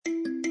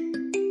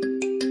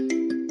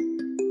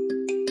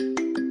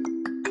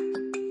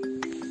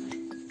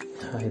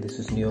Hi, this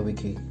is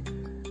NeoWiki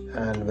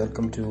and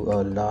welcome to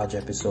a large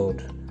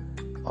episode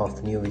of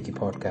the NeoWiki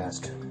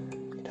podcast.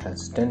 It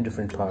has 10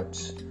 different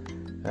parts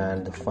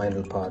and the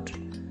final part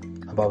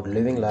about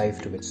living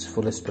life to its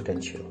fullest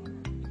potential.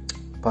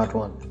 Part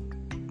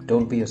 1.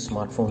 Don't be a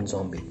smartphone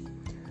zombie.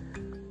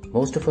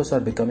 Most of us are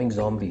becoming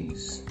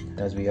zombies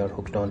as we are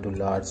hooked onto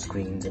large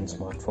screens and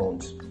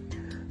smartphones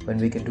when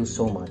we can do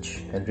so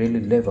much and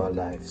really live our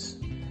lives.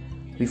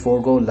 We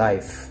forego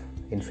life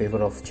in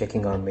favor of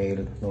checking our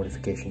mail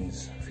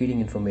notifications, feeding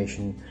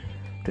information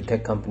to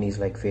tech companies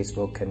like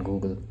Facebook and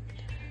Google,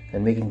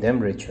 and making them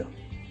richer.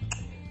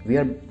 We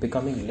are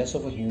becoming less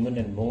of a human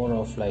and more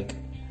of like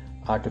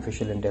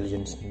artificial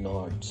intelligence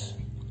nerds.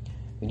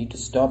 We need to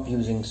stop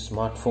using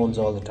smartphones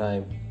all the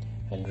time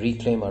and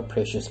reclaim our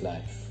precious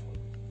life.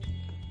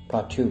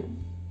 Part 2.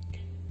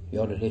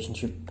 Your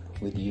relationship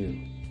with you.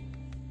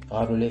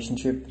 Our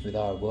relationship with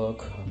our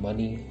work, our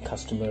money,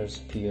 customers,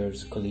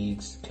 peers,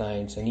 colleagues,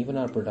 clients, and even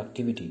our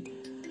productivity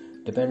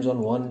depends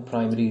on one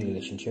primary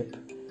relationship,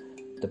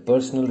 the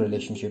personal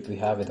relationship we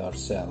have with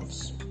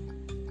ourselves.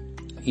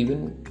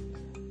 Even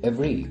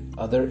every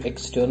other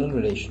external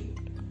relation,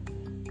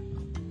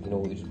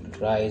 will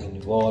rise and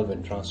evolve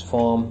and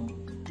transform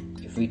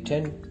if we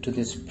tend to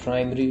this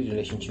primary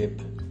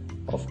relationship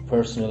of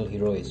personal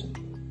heroism.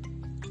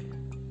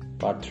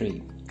 Part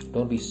 3.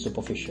 Don't be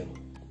superficial.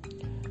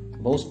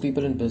 Most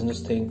people in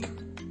business think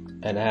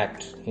and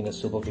act in a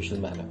superficial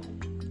manner.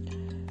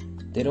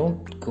 They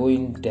don't go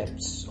in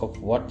depths of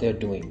what they're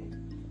doing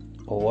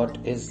or what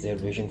is their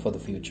vision for the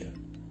future.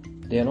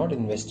 They are not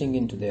investing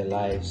into their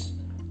lives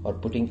or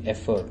putting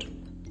effort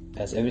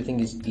as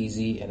everything is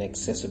easy and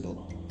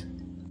accessible.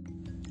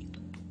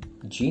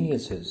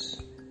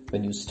 Geniuses,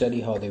 when you study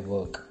how they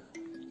work,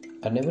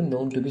 are never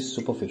known to be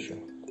superficial.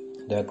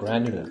 They are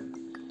granular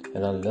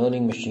and are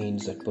learning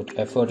machines that put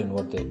effort in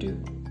what they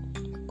do.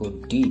 Go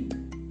deep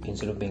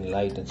instead of being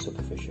light and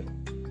superficial.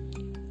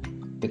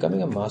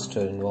 Becoming a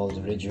master involves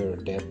rigor,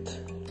 depth,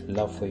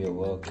 love for your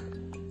work,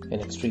 and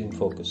extreme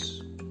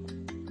focus.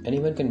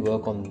 Anyone can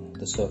work on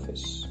the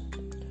surface.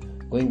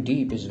 Going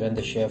deep is when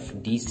the chef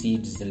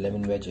de-seeds the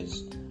lemon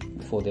wedges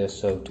before they are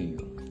served to you.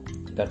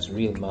 That's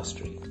real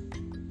mastery.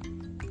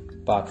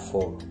 Part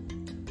 4.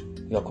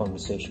 Your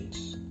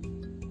conversations.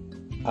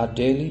 Our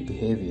daily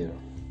behavior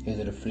is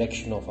a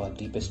reflection of our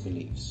deepest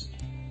beliefs.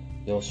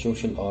 Your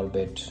social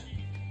orbit,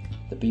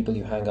 the people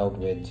you hang out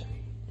with,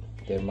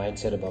 their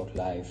mindset about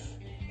life,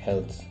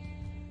 health,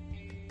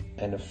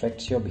 and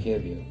affects your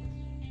behavior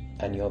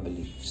and your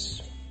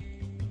beliefs.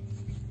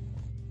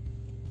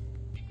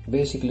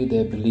 Basically,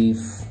 their belief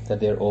that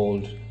they're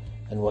old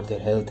and what their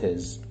health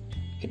is,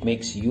 it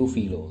makes you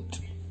feel old.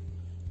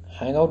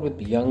 Hang out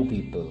with young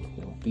people,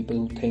 people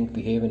who think,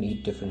 behave, and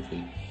eat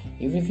differently.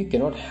 Even if you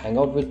cannot hang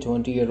out with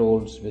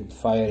 20-year-olds with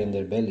fire in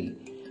their belly,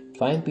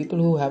 find people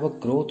who have a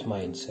growth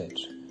mindset,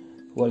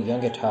 who are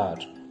young at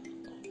heart,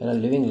 and are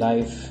living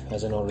life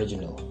as an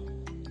original.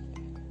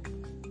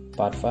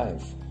 Part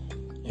 5.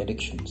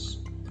 Addictions.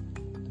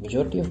 The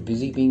majority of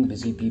busy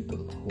people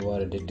who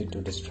are addicted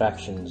to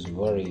distractions,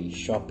 worry,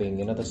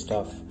 shopping, and other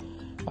stuff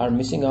are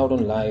missing out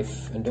on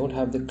life and don't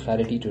have the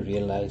clarity to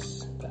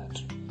realize that.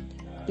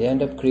 They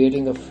end up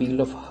creating a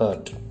field of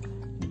hurt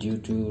due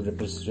to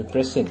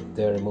repressing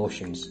their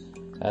emotions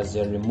as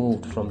they are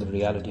removed from the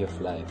reality of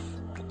life.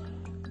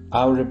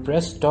 Our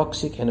repressed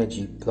toxic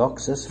energy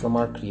blocks us from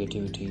our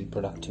creativity,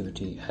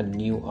 productivity, and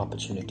new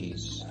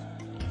opportunities.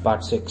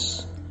 Part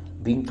 6.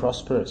 Being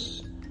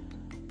prosperous.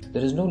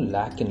 There is no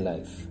lack in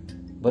life,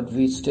 but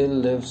we still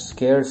live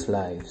scarce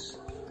lives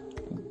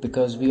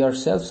because we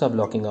ourselves are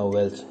blocking our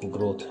wealth,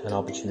 growth, and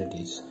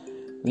opportunities.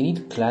 We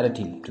need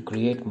clarity to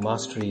create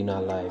mastery in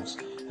our lives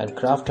and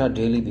craft our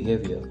daily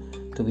behavior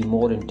to be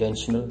more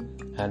intentional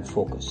and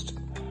focused.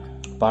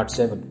 Part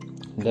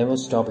 7. Never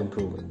stop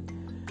improving.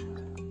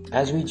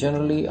 As we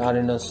generally are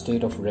in a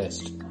state of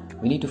rest,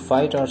 we need to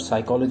fight our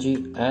psychology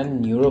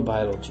and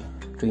neurobiology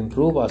to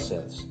improve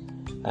ourselves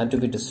and to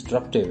be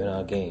disruptive in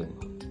our game.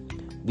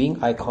 Being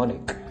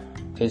iconic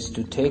is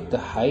to take the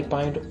high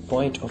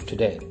point of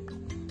today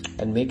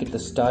and make it the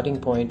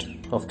starting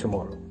point of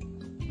tomorrow.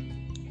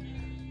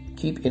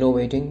 Keep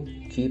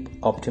innovating, keep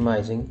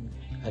optimizing,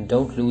 and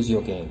don't lose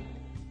your game.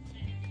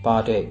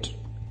 Part 8.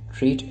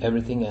 Treat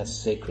everything as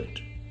sacred.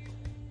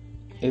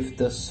 If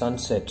the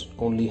sunset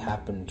only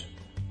happened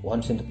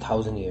once in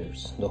 1,000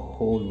 years, the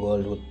whole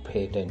world would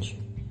pay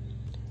attention.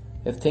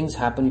 If things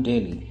happen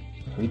daily,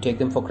 we take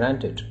them for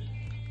granted,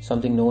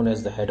 something known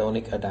as the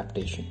hedonic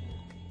adaptation.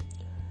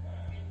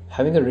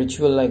 Having a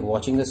ritual like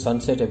watching the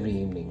sunset every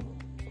evening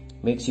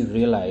makes you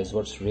realize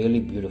what's really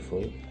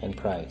beautiful and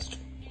prized.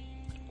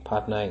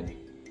 Part 9.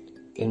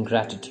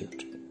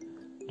 Ingratitude.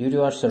 Due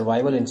to our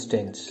survival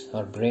instincts,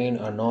 our brain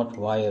are not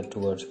wired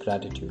towards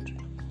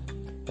gratitude,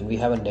 and we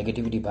have a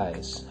negativity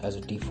bias as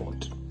a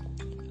default.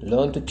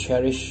 Learn to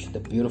cherish the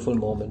beautiful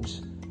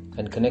moments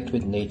and connect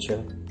with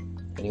nature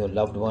and your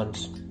loved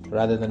ones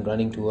rather than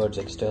running towards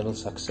external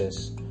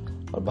success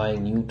or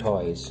buying new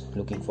toys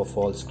looking for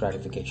false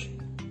gratification.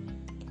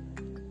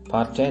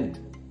 Part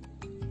 10.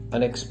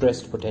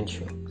 unexpressed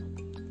potential.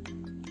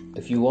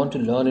 If you want to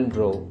learn and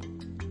grow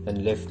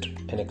and lift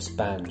and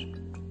expand,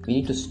 we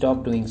need to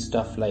stop doing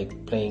stuff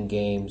like playing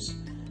games,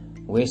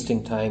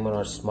 wasting time on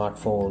our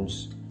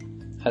smartphones,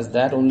 as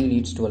that only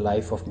leads to a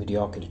life of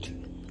mediocrity.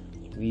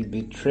 We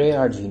betray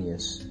our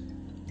genius,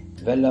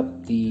 well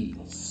up the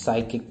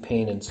psychic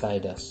pain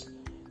inside us,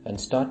 and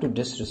start to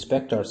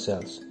disrespect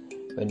ourselves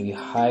when we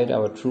hide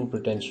our true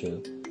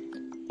potential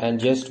and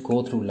just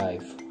go through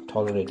life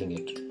tolerating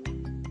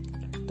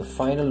it. The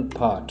final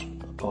part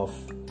of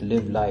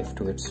live life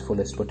to its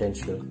fullest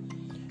potential,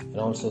 and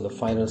also the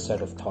final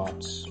set of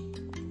thoughts.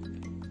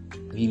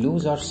 We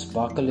lose our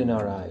sparkle in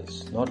our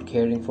eyes, not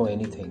caring for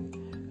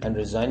anything and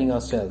resigning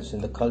ourselves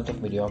in the cult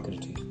of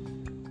mediocrity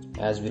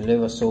as we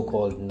live a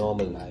so-called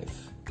normal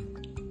life.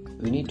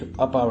 We need to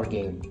up our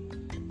game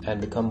and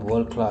become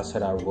world-class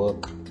at our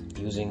work,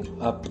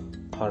 using up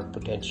our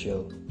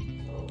potential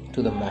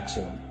to the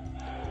maximum.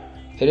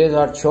 It is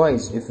our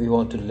choice if we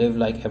want to live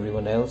like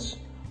everyone else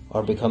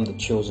or become the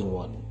chosen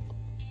one.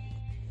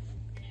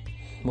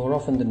 More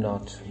often than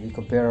not, we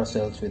compare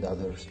ourselves with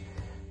others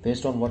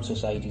based on what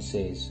society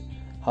says,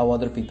 how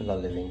other people are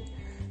living,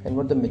 and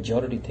what the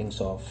majority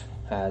thinks of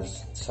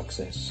as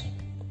success.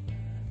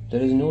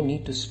 There is no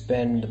need to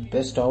spend the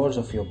best hours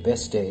of your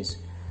best days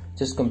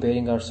just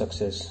comparing our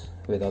success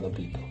with other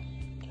people.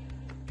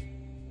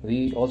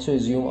 We also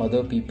assume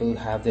other people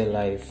have their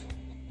life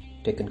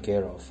taken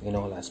care of in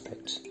all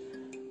aspects.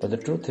 But the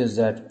truth is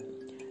that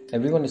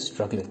everyone is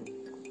struggling.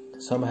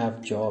 Some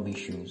have job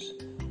issues,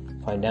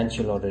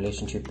 financial or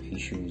relationship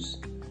issues.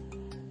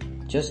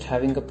 Just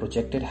having a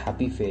projected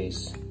happy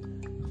face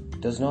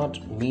does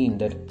not mean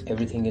that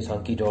everything is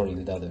hunky-dory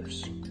with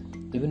others.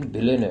 Even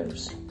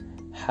billionaires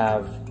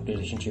have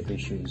relationship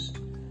issues,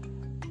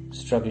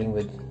 struggling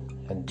with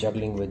and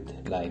juggling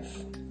with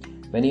life.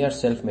 Many are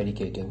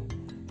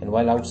self-medicating, and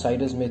while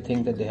outsiders may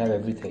think that they have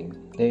everything,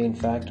 they in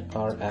fact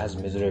are as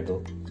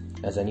miserable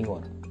as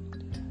anyone.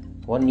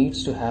 One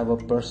needs to have a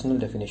personal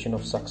definition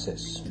of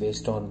success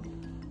based on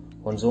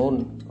one's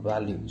own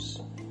values,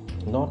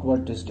 not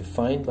what is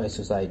defined by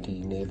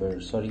society,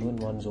 neighbors, or even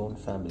one's own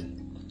family.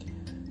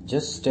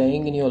 Just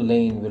staying in your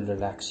lane will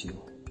relax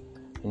you,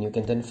 and you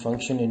can then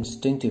function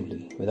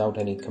instinctively without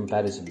any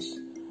comparisons,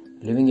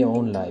 living your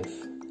own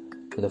life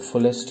to the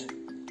fullest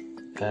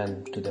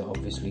and to the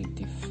obviously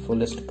the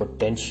fullest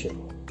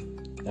potential,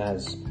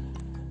 as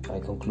I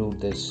conclude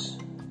this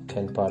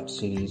 10-part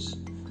series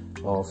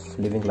of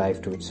living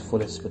life to its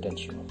fullest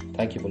potential.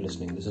 Thank you for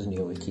listening. This is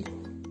Neo Wiki.